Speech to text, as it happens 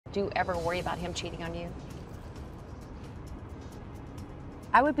Do you ever worry about him cheating on you?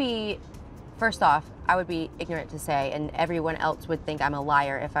 I would be, first off, I would be ignorant to say, and everyone else would think I'm a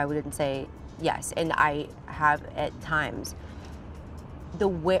liar if I wouldn't say yes. And I have at times.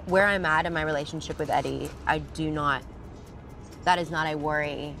 Where I'm at in my relationship with Eddie, I do not, that is not a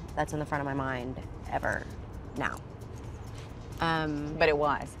worry that's in the front of my mind ever now. But it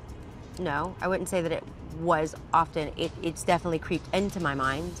was. No, I wouldn't say that it was often. It's definitely creeped into my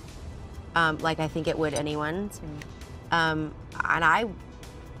mind, like I think it would anyone's. And I,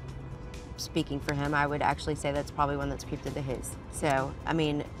 speaking for him, I would actually say that's probably one that's creeped into his. So, I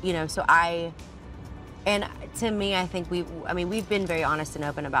mean, you know, and to me, I think we've been very honest and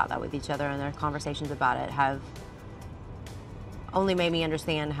open about that with each other, and our conversations about it have only made me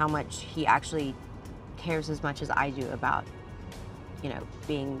understand how much he actually cares as much as I do about, you know,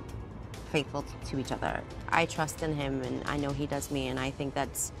 being faithful to each other. I trust in him, and I know he does me, and I think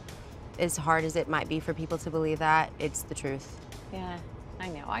that's, as hard as it might be for people to believe that, it's the truth. Yeah, I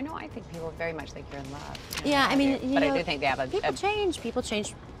know. I think people very much think you're in love. Yeah, I mean, but I do think they have people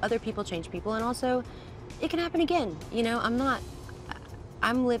change, other people change people, and also it can happen again. You know,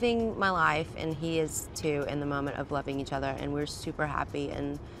 I'm living my life, and he is too, in the moment of loving each other, and we're super happy,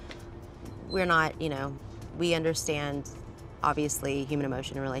 and we're not, you know, we understand, obviously, human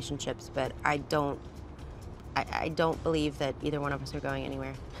emotion in relationships, but I don't believe that either one of us are going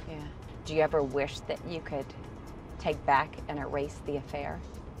anywhere. Yeah. Do you ever wish that you could take back and erase the affair?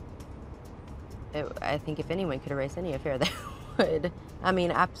 I think if anyone could erase any affair, they would. I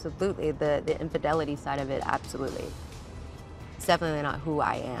mean, absolutely. The infidelity side of it, absolutely. It's definitely not who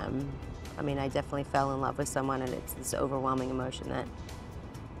I am. I mean, I definitely fell in love with someone, and it's this overwhelming emotion that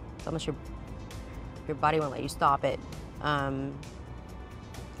it's almost your body won't let you stop it.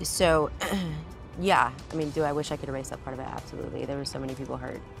 So, yeah, I mean, do I wish I could erase that part of it? Absolutely. There were so many people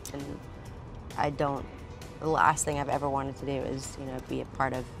hurt, and the last thing I've ever wanted to do is, you know, be a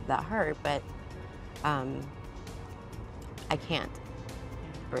part of that hurt, but I can't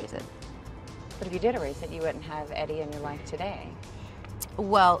erase it. But if you did erase it, you wouldn't have Eddie in your life today.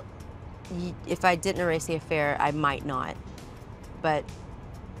 Well, if I didn't erase the affair, I might not, but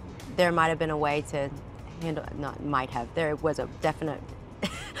there might have been a way to handle, not might have, there was a definite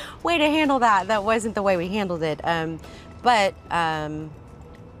way to handle that. That wasn't the way we handled it. But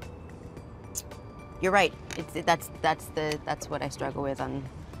you're right. That's what I struggle with on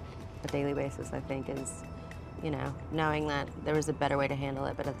a daily basis, I think, is, you know, knowing that there was a better way to handle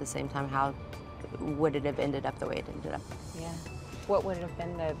it, but at the same time, how would it have ended up the way it ended up? Yeah. What would have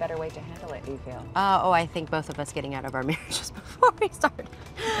been the better way to handle it, do you feel? Oh, I think both of us getting out of our marriages before we started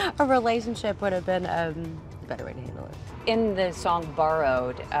a relationship would have been a better way to handle it. In the song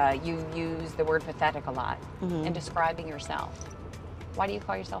Borrowed, you use the word pathetic a lot in describing yourself. Why do you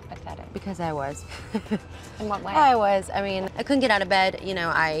call yourself pathetic? Because I was. In what way? I was. I mean, I couldn't get out of bed. You know,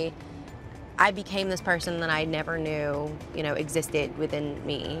 I became this person that I never knew, you know, existed within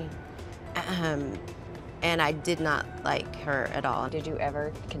me. And I did not like her at all. Did you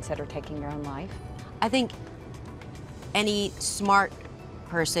ever consider taking your own life? I think any smart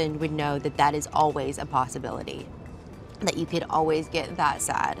person would know that that is always a possibility, that you could always get that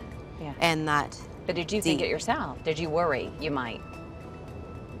sad. Yeah. And that. But did you think it yourself? Did you worry you might?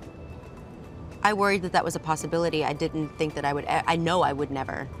 I worried that that was a possibility. I didn't think that I would. I know I would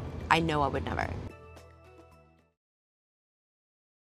never. I know I would never.